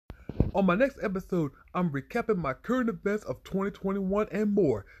On my next episode, I'm recapping my current events of 2021 and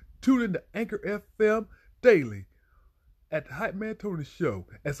more. Tune in to Anchor FM daily at the Hype Man Tony Show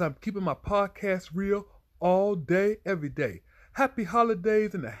as I'm keeping my podcast real all day, every day. Happy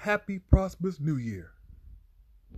holidays and a happy, prosperous new year.